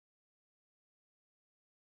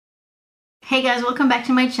Hey guys, welcome back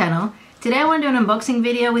to my channel. Today I want to do an unboxing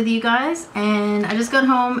video with you guys, and I just got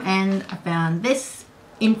home and I found this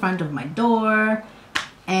in front of my door,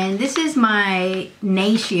 and this is my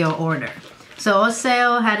Natio order. So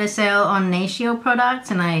OzSale had a sale on Natio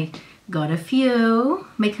products and I got a few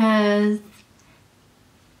because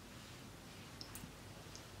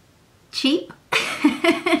cheap.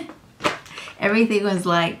 Everything was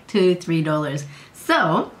like $2 to $3.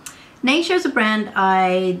 So Natio is a brand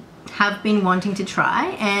I have been wanting to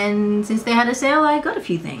try, and since they had a sale I got a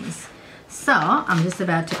few things. So I'm just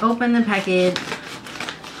about to open the package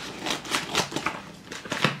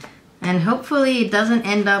and hopefully it doesn't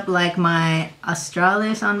end up like my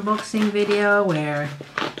Australis unboxing video where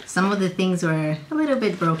some of the things were a little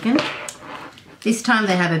bit broken. This time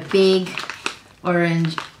they have a big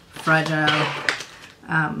orange fragile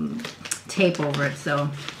tape over it, so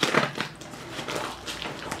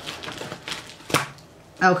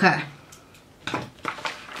okay.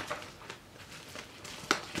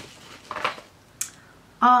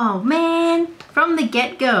 Oh man, from the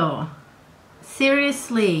get-go.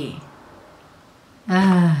 Seriously.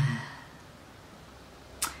 I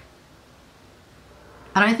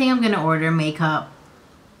don't think I'm gonna order makeup,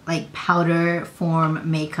 like powder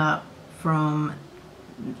form makeup from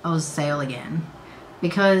OzSale again,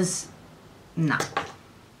 because no.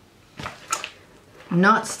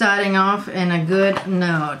 Not starting off in a good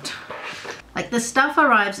note. Like, the stuff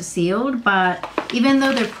arrives sealed, but even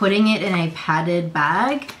though they're putting it in a padded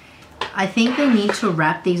bag, I think they need to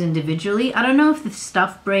wrap these individually. I don't know if the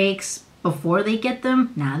stuff breaks before they get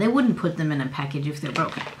them. Nah, they wouldn't put them in a package if they're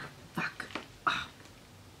broken. Fuck. Oh.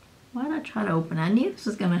 Why did I try to open it? I knew this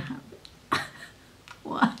was gonna happen.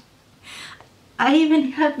 What? I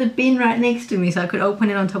even had the bin right next to me so I could open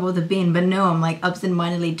it on top of the bin, but no, I'm like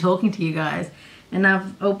absent-mindedly talking to you guys. And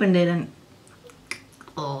I've opened it and...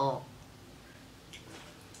 oh.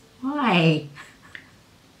 Why?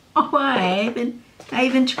 Oh, why? I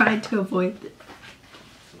even tried to avoid it.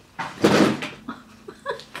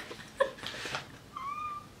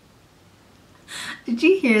 Did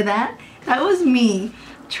you hear that? That was me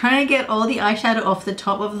trying to get all the eyeshadow off the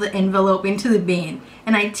top of the envelope into the bin.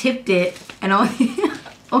 And I tipped it and all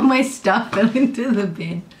my stuff fell into the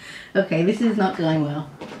bin. Okay, this is not going well.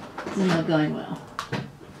 This is not going well.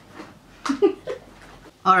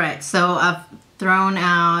 Alright, so I've thrown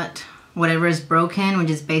out whatever is broken,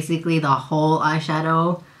 which is basically the whole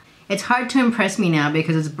eyeshadow. It's hard to impress me now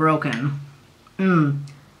because it's broken.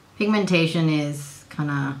 Pigmentation is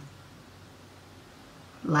kind of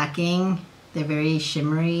lacking. They're very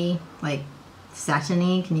shimmery, like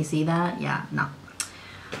satiny. Can you see that? Yeah, no.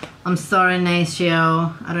 I'm sorry,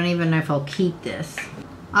 Natio. I don't even know if I'll keep this.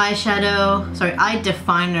 Eyeshadow, sorry, eye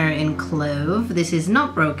definer in Clove. This is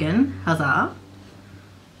not broken, huzzah.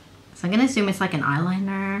 So I'm gonna assume it's like an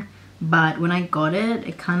eyeliner, but when I got it,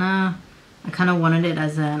 I kind of wanted it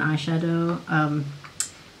as an eyeshadow.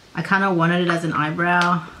 I kind of wanted it as an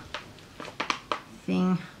eyebrow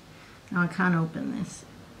thing. Now I can't open this.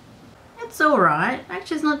 It's alright,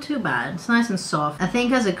 actually it's not too bad. It's nice and soft. I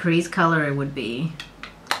think as a crease color it would be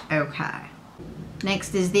okay.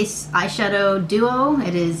 Next is this eyeshadow duo.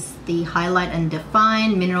 It is the Highlight and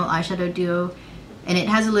Define Mineral Eyeshadow Duo. And it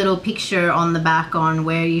has a little picture on the back on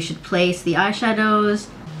where you should place the eyeshadows.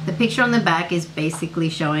 The picture on the back is basically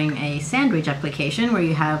showing a sandwich application where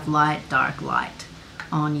you have light, dark, light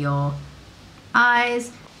on your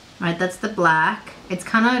eyes. Alright, that's the black. It's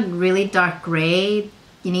kind of really dark gray.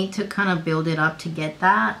 You need to kind of build it up to get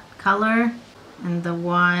that color. And the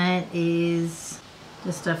white is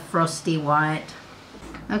just a frosty white.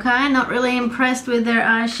 Okay, not really impressed with their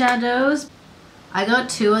eyeshadows. I got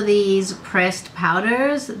two of these pressed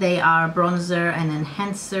powders. They are bronzer and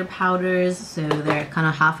enhancer powders, so they're kind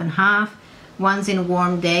of half and half. One's in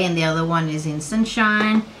Warm Day and the other one is in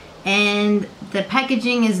Sunshine. And the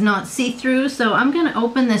packaging is not see-through, so I'm gonna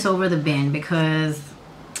open this over the bin because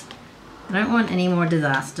I don't want any more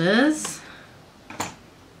disasters.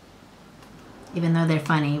 Even though they're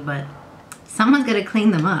funny, but someone's gotta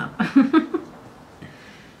clean them up.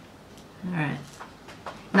 Alright.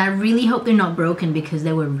 And I really hope they're not broken because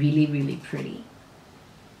they were really, really pretty.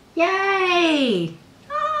 Yay!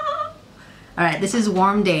 Ah. Alright, this is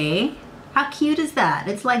Warm Day. How cute is that?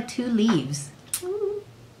 It's like 2 leaves. Ooh.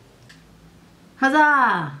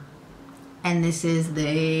 Huzzah! And this is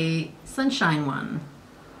the Sunshine one.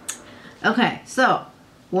 Okay, so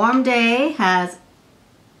Warm Day has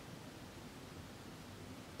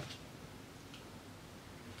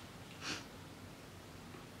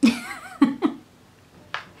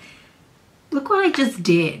look what I just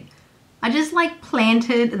did. I just like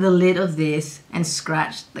planted the lid of this and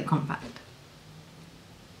scratched the compact.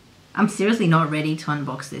 I'm seriously not ready to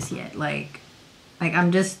unbox this yet. Like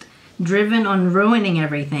I'm just driven on ruining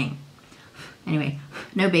everything. Anyway,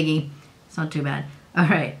 no biggie. It's not too bad.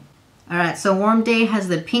 Alright, so Warm Day has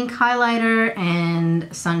the pink highlighter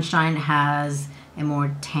and Sunshine has a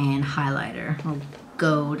more tan highlighter. Or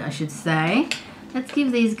gold, I should say. Let's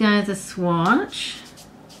give these guys a swatch.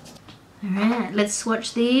 Alright, let's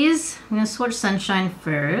swatch these. I'm going to swatch Sunshine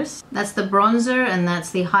first. That's the bronzer and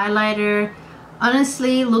that's the highlighter.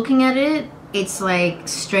 Honestly, looking at it, it's like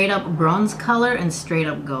straight up bronze color and straight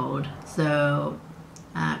up gold. So,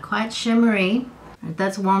 quite shimmery.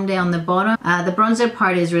 That's Warm Day on the bottom. The bronzer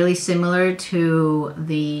part is really similar to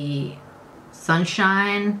the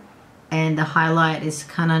Sunshine, and the highlight is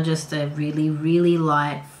kind of just a really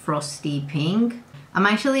light frosty pink. I'm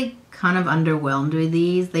actually kind of underwhelmed with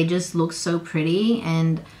these. They just look so pretty,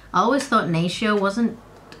 and I always thought Natio wasn't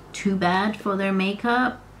too bad for their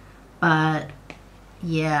makeup, but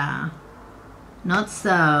yeah, not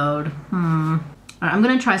sold. Alright, I'm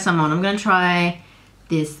gonna try some on. I'm gonna try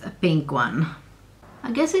this pink one.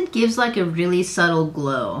 I guess it gives like a really subtle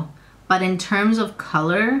glow, but in terms of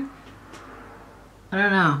color, I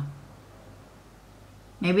don't know.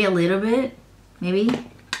 Maybe a little bit, maybe.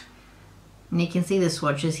 And you can see the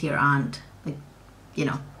swatches here aren't, like, you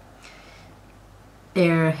know,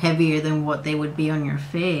 they're heavier than what they would be on your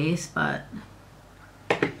face, but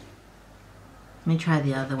let me try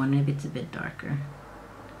the other one. Maybe it's a bit darker.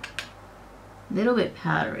 A little bit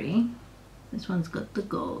powdery. This one's got the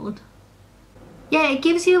gold. Yeah, it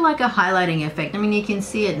gives you like a highlighting effect. I mean, you can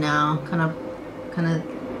see it now, kind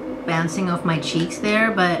of bouncing off my cheeks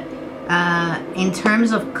there, but in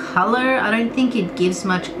terms of color, I don't think it gives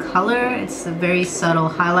much color. It's a very subtle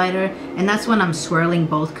highlighter, and that's when I'm swirling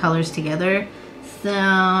both colors together. So,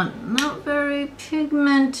 not very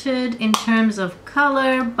pigmented in terms of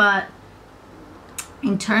color, but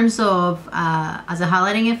in terms of as a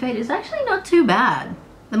highlighting effect, it's actually not too bad.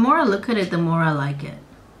 The more I look at it, the more I like it.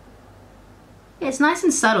 Yeah, it's nice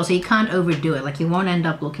and subtle, so you can't overdo it. Like, you won't end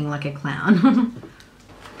up looking like a clown.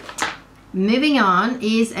 Moving on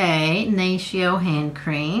is a Natio hand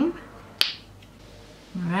cream.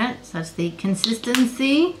 Alright, so that's the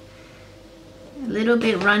consistency. A little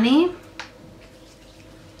bit runny.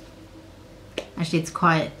 Actually, it's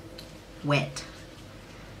quite wet.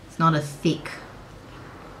 It's not a thick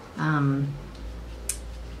hand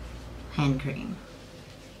cream.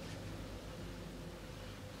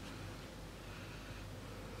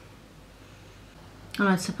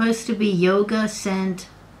 Oh, it's supposed to be Yoga Scent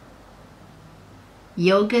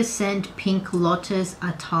Pink Lotus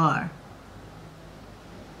Attar.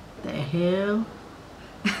 The hell?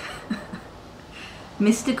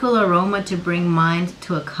 Mystical aroma to bring mind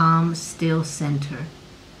to a calm, still center.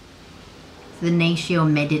 The Natio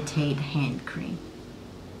Meditate hand cream.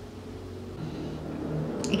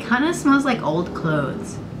 It kind of smells like old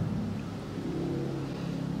clothes.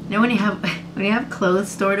 You know when you have clothes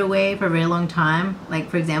stored away for a very long time, like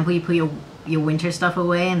for example, you put your winter stuff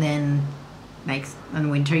away and then like in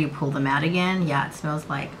winter you pull them out again. Yeah, it smells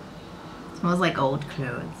like old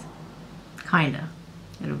clothes. Kinda,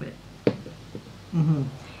 a little bit.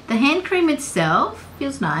 The hand cream itself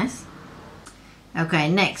feels nice.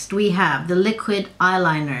 Okay, next we have the liquid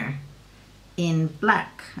eyeliner in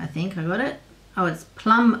black. I think I got it. Oh, it's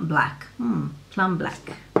plum black. Plum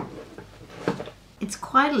black. It's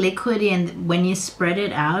quite liquidy, and when you spread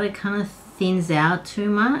it out, it kind of thins out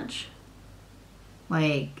too much.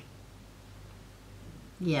 Like,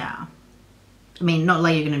 yeah. I mean, not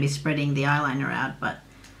like you're going to be spreading the eyeliner out, but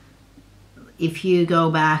if you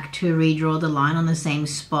go back to redraw the line on the same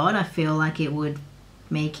spot, I feel like it would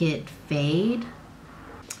make it fade.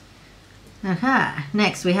 Okay,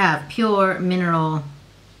 next we have Pure Mineral.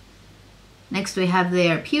 Next we have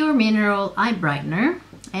their Pure Mineral Eye Brightener.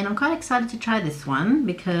 And I'm quite excited to try this one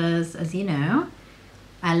because, as you know,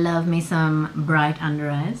 I love me some bright under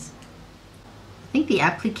eyes. I think the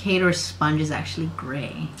applicator sponge is actually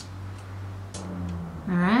grey.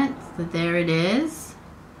 Alright, so there it is.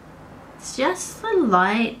 It's just a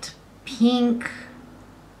light pink.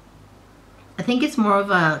 I think it's more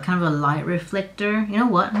of a kind of a light reflector. You know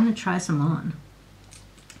what? I'm going to try some on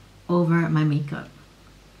over my makeup.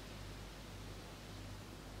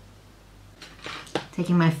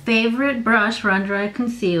 Taking my favorite brush for under eye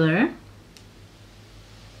concealer.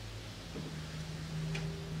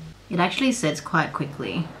 It actually sets quite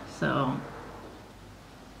quickly, so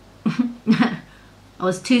I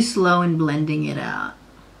was too slow in blending it out.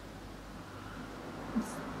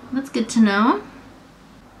 That's good to know.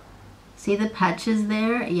 See the patches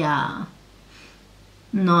there? Yeah.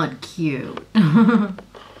 Not cute.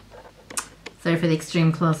 Sorry for the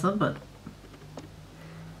extreme close-up, but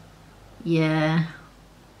yeah.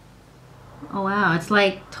 Oh wow, it's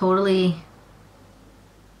like totally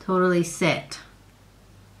set.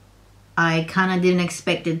 I kind of didn't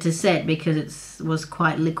expect it to set because it was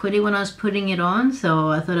quite liquidy when I was putting it on, so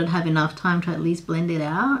I thought I'd have enough time to at least blend it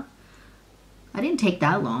out. I didn't take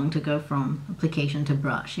that long to go from application to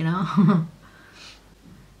brush, you know?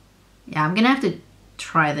 Yeah, I'm gonna have to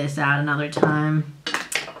try this out another time.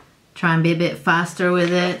 Try and be a bit faster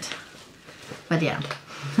with it. But yeah.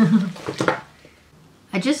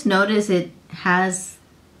 I just noticed it has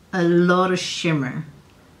a lot of shimmer.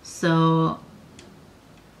 So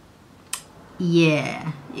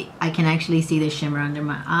yeah, I can actually see the shimmer under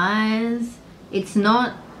my eyes. It's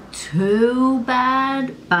not too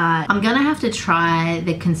bad, but I'm gonna have to try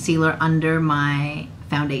the concealer under my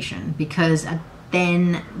foundation because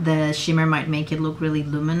then the shimmer might make it look really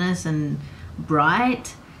luminous and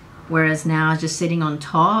bright, whereas now just sitting on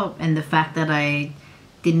top, and the fact that I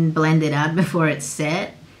didn't blend it out before it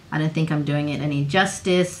set, I don't think I'm doing it any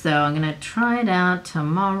justice. So I'm gonna try it out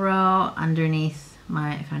tomorrow underneath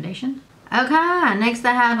my foundation. Okay, next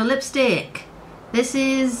I have a lipstick. This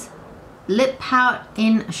is Lip Pout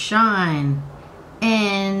in Shine,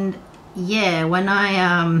 and yeah, when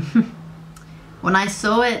I when I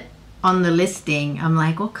saw it on the listing, I'm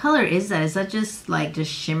like, what color is that? Is that just like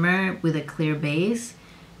just shimmer with a clear base?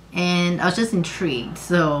 And I was just intrigued,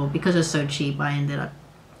 so because it's so cheap, I ended up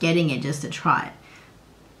getting it just to try it.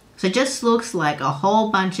 So it just looks like a whole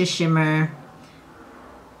bunch of shimmer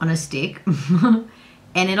on a stick.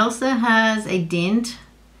 And it also has a dint.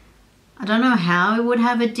 I don't know how it would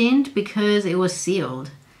have a dint because it was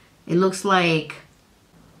sealed. It looks like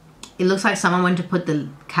someone went to put the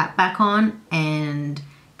cap back on and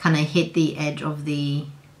kind of hit the edge of the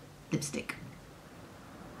lipstick.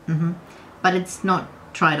 But it's not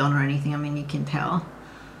tried on or anything. I mean, you can tell.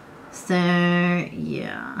 So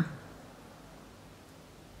yeah.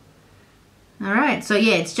 All right. So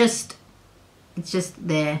yeah, it's just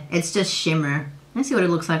there. It's just shimmer. Let's see what it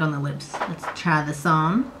looks like on the lips. Let's try this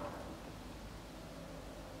on.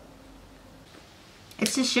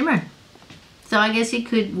 It's just shimmer. So I guess you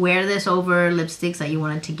could wear this over lipsticks that you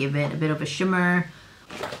wanted to give it a bit of a shimmer.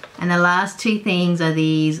 And the last two things are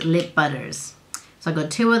these lip butters. So I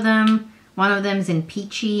got two of them. One of them is in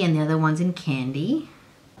peachy and the other one's in candy.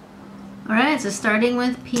 All right, so starting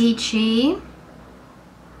with peachy.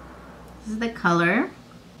 This is the color.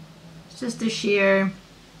 It's just a sheer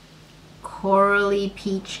corally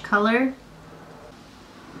peach color.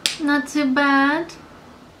 Not too bad.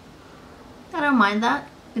 I don't mind that.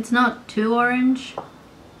 It's not too orange.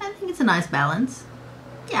 I think it's a nice balance.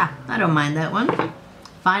 Yeah, I don't mind that one.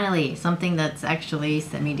 Finally, something that's actually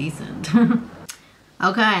semi-decent.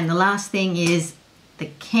 Okay, and the last thing is the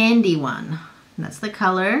candy one. And that's the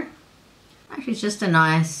color. Actually, it's just a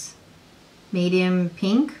nice medium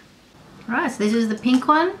pink. All right, so this is the pink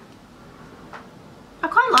one. I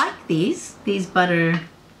quite like these butter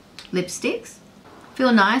lipsticks.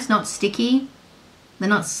 Feel nice, not sticky. They're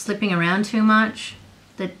not slipping around too much.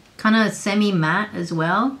 They're kind of semi-matte as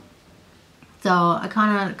well. So I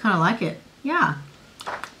kind of like it. Yeah.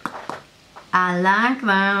 I like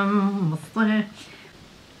them.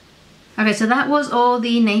 Okay, so that was all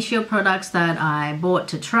the Natio products that I bought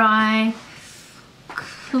to try.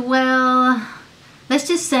 Well, let's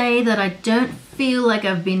just say that I don't feel like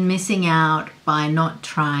I've been missing out by not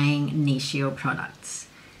trying Natio products.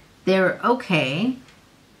 They're okay.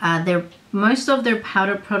 Most of their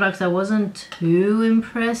powder products I wasn't too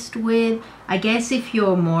impressed with. I guess if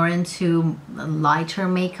you're more into lighter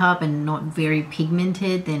makeup and not very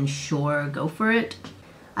pigmented, then sure, go for it.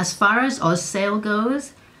 As far as OzSale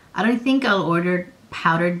goes, I don't think I'll order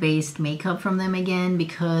powdered based makeup from them again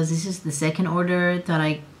because this is the third order that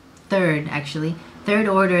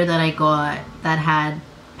I got that had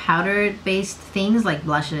powdered based things like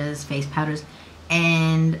blushes, face powders,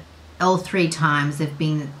 and all three times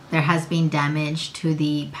there has been damage to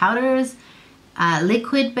the powders.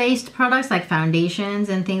 Liquid based products like foundations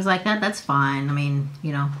and things like that, that's fine. I mean,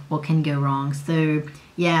 you know, what can go wrong? So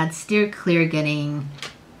yeah, it's steer clear getting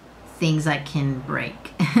things that can break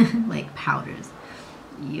like powders.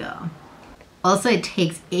 Yeah. Also, it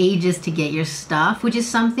takes ages to get your stuff, which is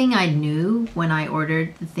something I knew when I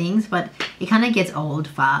ordered the things, but it kind of gets old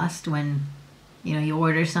fast when, you know, you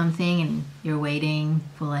order something and you're waiting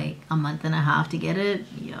for like a month and a half to get it.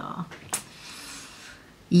 Yeah.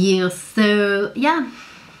 Yeah, so yeah,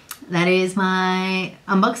 that is my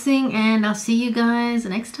unboxing and I'll see you guys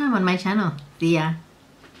next time on my channel. See ya.